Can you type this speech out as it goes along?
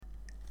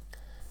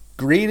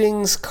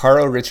Greetings,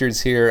 Carl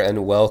Richards here,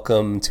 and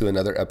welcome to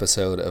another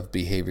episode of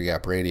Behavior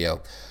Gap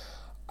Radio.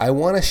 I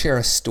want to share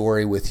a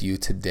story with you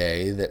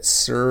today that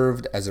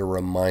served as a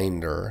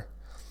reminder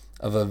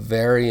of a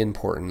very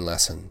important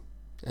lesson.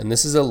 And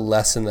this is a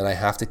lesson that I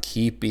have to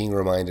keep being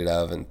reminded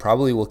of, and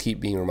probably will keep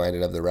being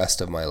reminded of the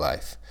rest of my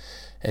life.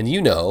 And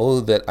you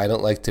know that I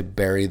don't like to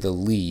bury the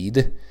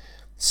lead,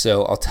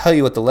 so I'll tell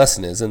you what the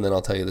lesson is, and then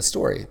I'll tell you the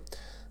story.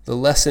 The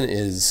lesson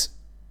is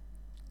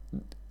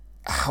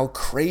how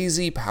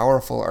crazy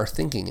powerful our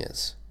thinking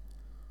is.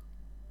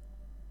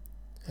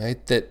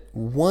 Right? That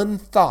one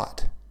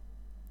thought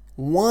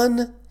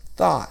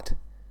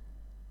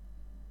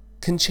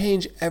can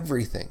change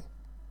everything.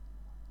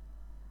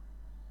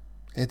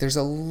 Okay, there's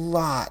a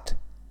lot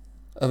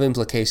of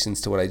implications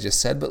to what I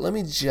just said, but let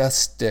me just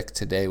stick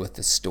today with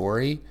the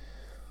story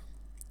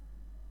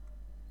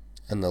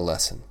and the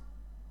lesson.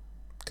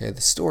 Okay, the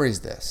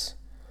story's this.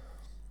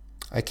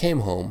 I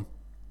came home,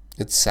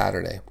 it's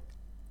Saturday,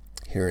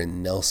 here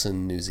in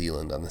Nelson, New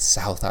Zealand, on the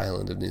South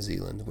Island of New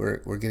Zealand. We're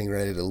getting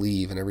ready to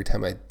leave, and every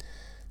time I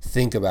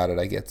think about it,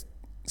 I get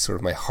sort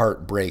of my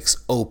heart breaks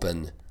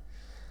open,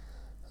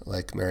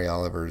 like Mary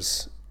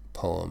Oliver's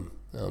poem.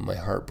 My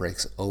heart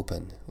breaks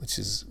open, which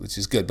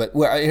is good. But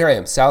here I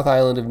am, South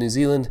Island of New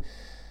Zealand,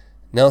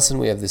 Nelson.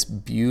 We have this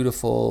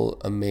beautiful,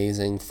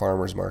 amazing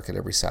farmers market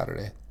every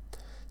Saturday.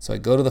 So I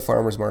go to the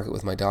farmers market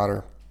with my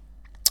daughter.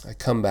 I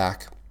come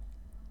back,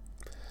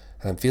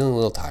 and I'm feeling a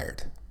little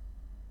tired.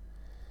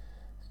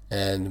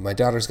 And my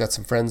daughter's got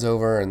some friends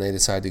over, and they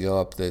decide to go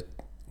up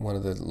one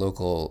of the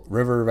local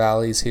river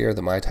valleys here,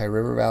 the Mai Tai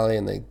River Valley,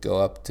 and they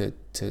go up to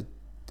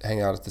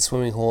hang out at the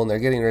swimming hole, and they're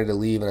getting ready to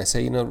leave. And I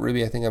say,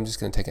 Ruby, I think I'm just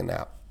going to take a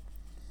nap.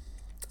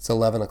 It's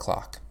 11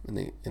 o'clock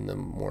in the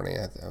morning.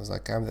 I was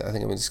like, I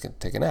think I'm just going to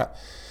take a nap,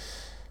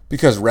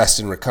 because rest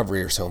and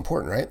recovery are so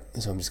important, right?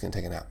 So I'm just going to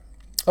take a nap.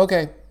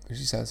 Okay, she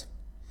says.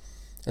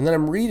 And then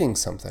I'm reading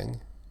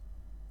something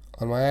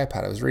on my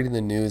iPad. I was reading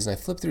the news, and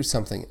I flipped through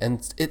something,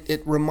 and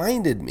it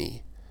reminded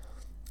me,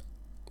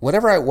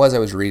 whatever it was I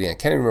was reading, I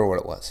can't even remember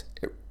what it was.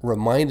 It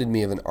reminded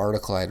me of an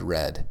article I'd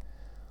read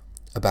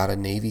about a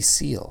Navy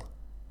SEAL.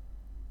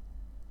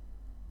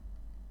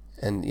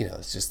 And,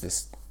 it's just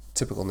this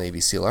typical Navy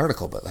SEAL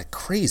article, but like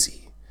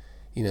crazy.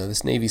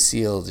 This Navy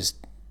SEAL just,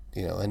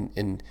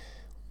 and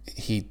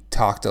he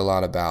talked a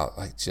lot about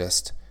like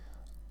just,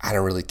 I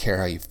don't really care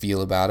how you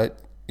feel about it.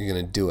 You're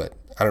going to do it.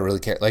 I don't really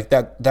care. Like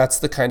that's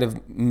the kind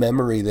of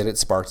memory that it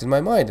sparked in my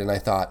mind. And I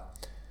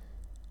thought,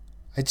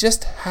 I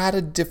just had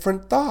a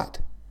different thought.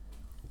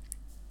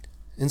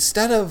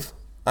 Instead of,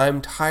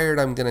 I'm tired,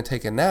 I'm going to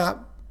take a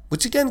nap,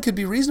 which again could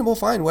be reasonable,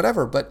 fine,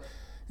 whatever. But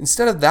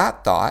instead of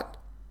that thought,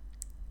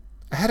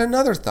 I had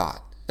another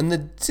thought. And the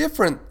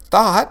different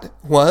thought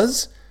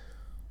was,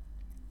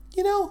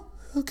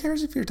 who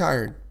cares if you're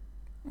tired?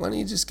 Why don't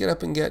you just get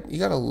up and you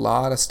got a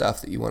lot of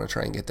stuff that you want to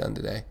try and get done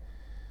today.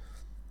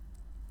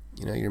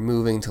 You're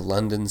moving to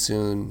London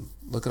soon.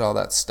 Look at all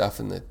that stuff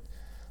in the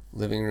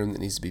living room that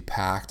needs to be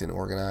packed and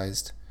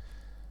organized.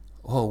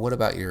 Oh, what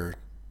about your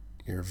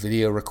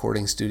video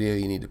recording studio?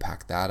 You need to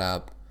pack that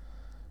up.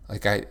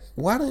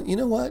 You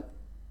know what?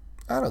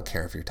 I don't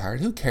care if you're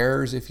tired. Who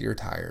cares if you're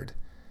tired?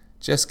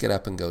 Just get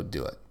up and go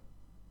do it.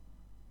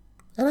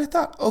 And I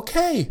thought,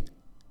 okay.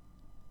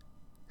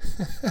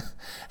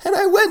 And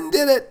I went and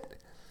did it.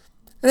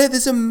 And I had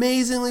this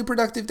amazingly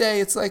productive day.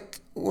 It's like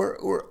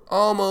we're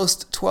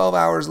almost 12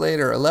 hours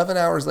later, 11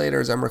 hours later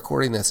as I'm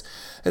recording this.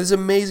 I had this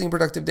amazing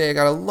productive day. I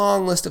got a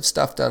long list of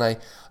stuff done. I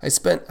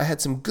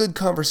had some good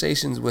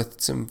conversations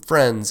with some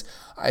friends.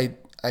 I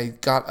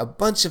got a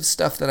bunch of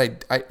stuff that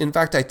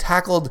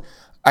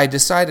I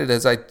decided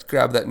as I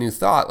grabbed that new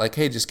thought, like,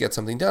 hey, just get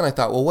something done. I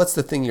thought, well, what's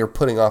the thing you're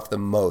putting off the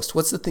most?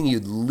 What's the thing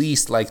you'd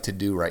least like to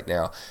do right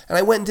now? And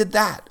I went and did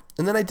that.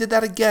 And then I did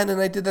that again, and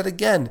I did that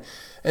again.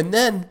 And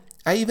then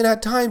I even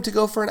had time to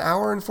go for an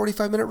hour and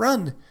 45-minute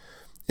run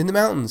in the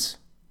mountains.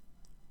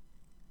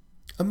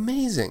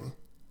 Amazing.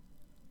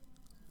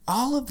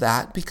 All of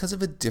that because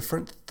of a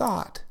different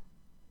thought.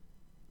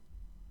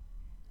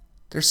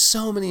 There's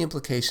so many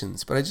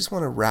implications, but I just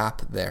want to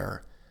wrap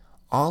there.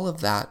 All of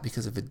that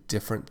because of a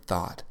different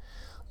thought.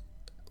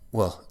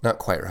 Well, not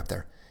quite wrap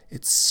there.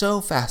 It's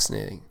so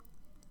fascinating,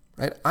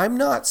 right? I'm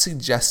not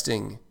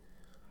suggesting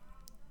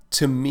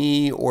to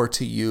me or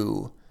to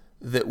you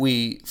that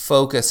we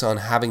focus on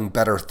having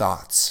better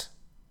thoughts.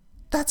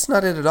 That's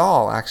not it at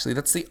all, actually.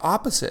 That's the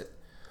opposite.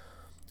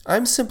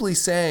 I'm simply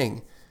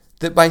saying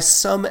that by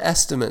some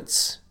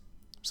estimates,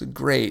 there's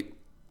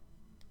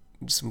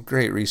some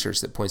great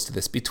research that points to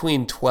this,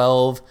 between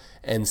 12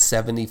 and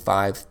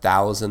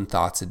 75,000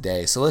 thoughts a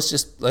day. So let's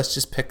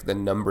just pick the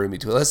number in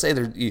between. Let's say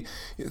there's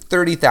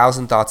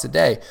 30,000 thoughts a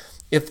day.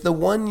 If the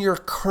one you're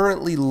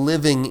currently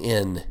living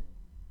in,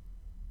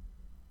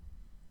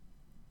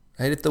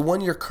 right? If the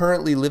one you're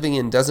currently living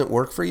in doesn't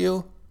work for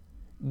you,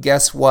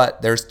 guess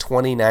what? There's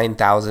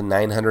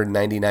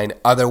 29,999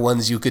 other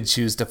ones you could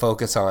choose to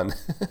focus on.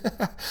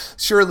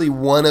 Surely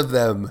one of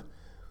them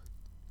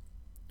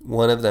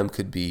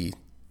could be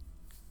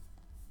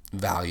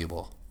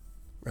valuable,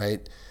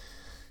 right?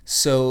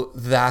 So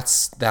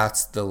that's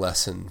the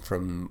lesson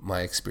from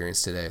my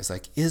experience today. It's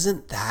like,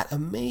 isn't that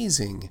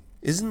amazing?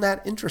 Isn't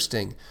that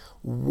interesting?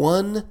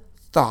 One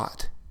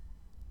thought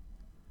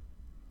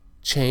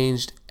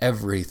changed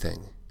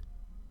everything.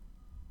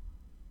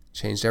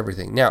 Changed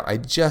everything. Now, I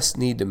just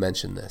need to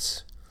mention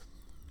this.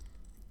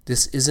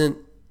 There's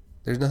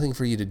nothing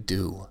for you to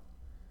do.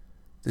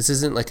 This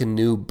isn't like a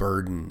new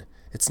burden.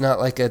 It's not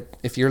like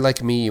if you're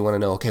like me, you want to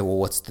know, okay, well,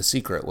 what's the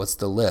secret? What's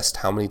the list?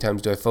 How many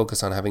times do I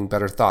focus on having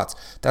better thoughts?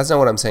 That's not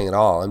what I'm saying at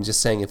all. I'm just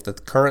saying if the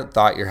current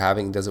thought you're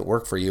having doesn't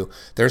work for you,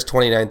 there's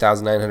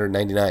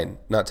 29,999,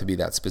 not to be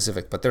that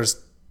specific, but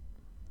there's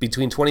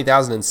between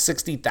 20,000 and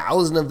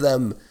 60,000 of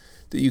them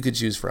that you could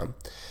choose from.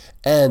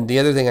 And the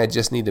other thing I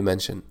just need to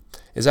mention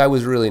is I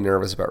was really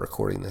nervous about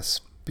recording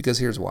this because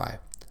here's why.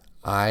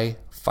 I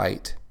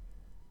fight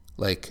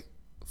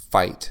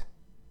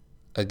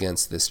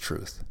against this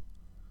truth.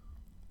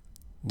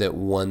 That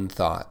one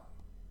thought,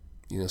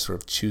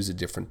 sort of choose a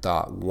different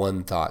thought.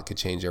 One thought could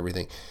change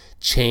everything.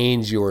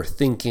 Change your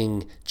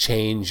thinking,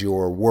 change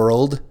your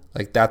world.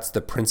 Like that's the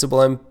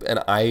principle.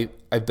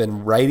 I've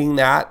been writing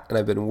that and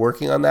I've been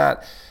working on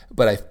that,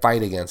 but I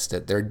fight against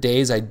it. There are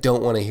days I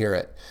don't want to hear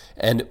it.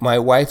 And my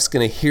wife's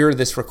going to hear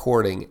this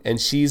recording and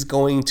she's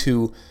going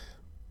to,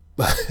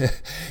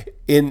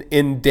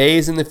 in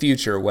days in the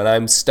future when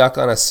I'm stuck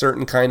on a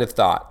certain kind of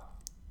thought,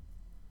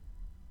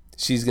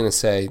 she's going to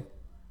say,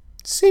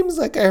 seems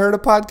like I heard a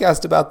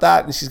podcast about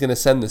that, and she's going to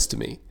send this to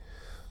me,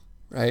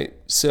 right?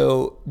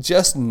 So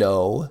just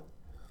know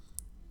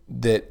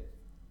that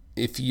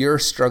if you're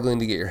struggling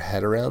to get your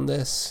head around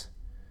this,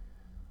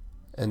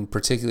 and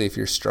particularly if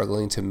you're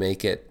struggling to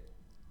make it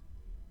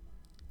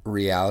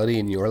reality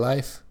in your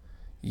life,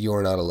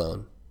 you're not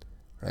alone,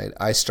 right?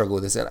 I struggle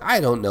with this, and I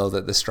don't know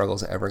that the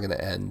struggle's ever going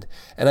to end.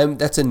 And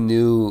that's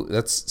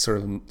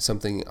sort of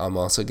something I'm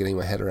also getting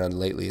my head around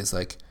lately is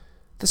like,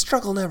 the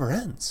struggle never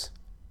ends.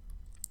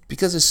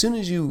 Because as soon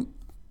as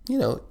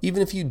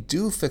even if you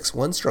do fix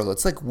one struggle,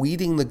 it's like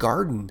weeding the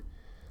garden.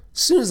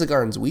 As soon as the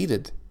garden's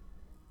weeded,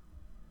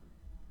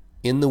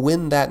 in the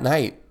wind that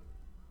night,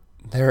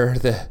 there are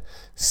the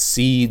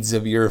seeds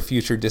of your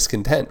future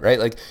discontent, right?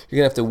 Like you're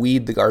going to have to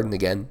weed the garden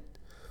again.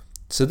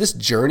 So this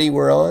journey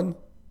we're on,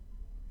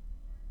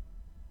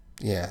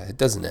 it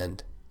doesn't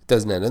end. It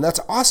doesn't end. And that's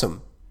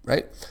awesome,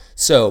 right?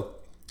 So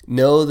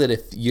know that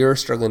if you're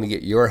struggling to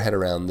get your head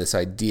around this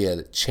idea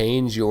that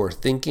change your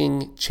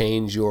thinking,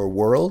 change your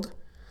world,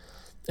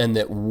 and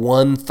that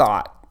one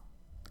thought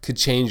could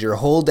change your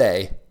whole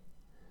day,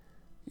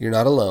 you're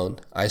not alone.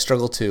 I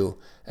struggle too.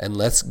 And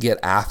let's get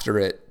after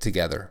it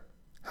together.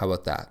 How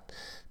about that?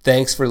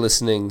 Thanks for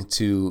listening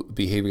to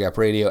Behavior Gap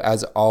Radio.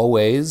 As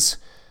always,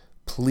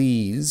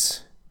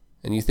 please,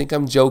 and you think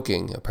I'm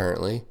joking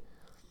apparently,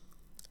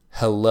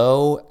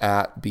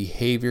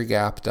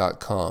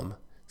 hello@behaviorgap.com.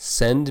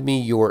 Send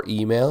me your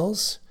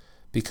emails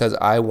because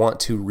I want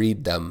to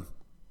read them.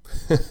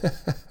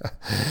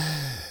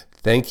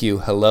 Thank you.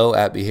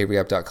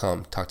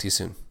 hello@behaviorgap.com. Talk to you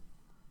soon.